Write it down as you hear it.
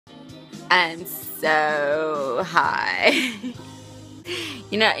I'm so high.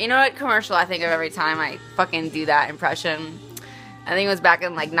 You know what commercial I think of every time I fucking do that impression? I think it was back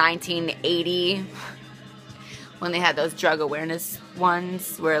in like 1980 when they had those drug awareness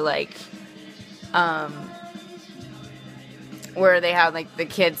ones where like where they had like the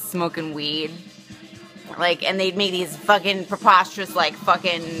kids smoking weed, like, and they'd make these fucking preposterous like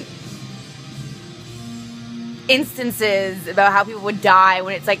fucking instances about how people would die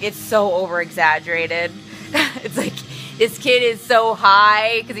when it's like it's so over exaggerated. It's like this kid is so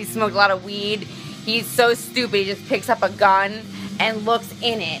high because he smoked a lot of weed. He's so stupid. He just picks up a gun and looks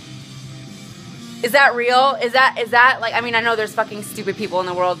in it. Is that real? Is that like, I mean, I know there's fucking stupid people in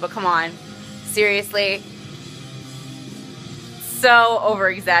the world, but come on. Seriously. So over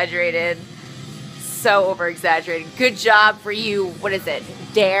exaggerated. So over exaggerated. Good job for you. What is it?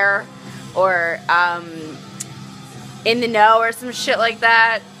 Dare or In the Know or some shit like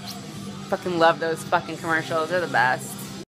that. Fucking love those fucking commercials. They're the best.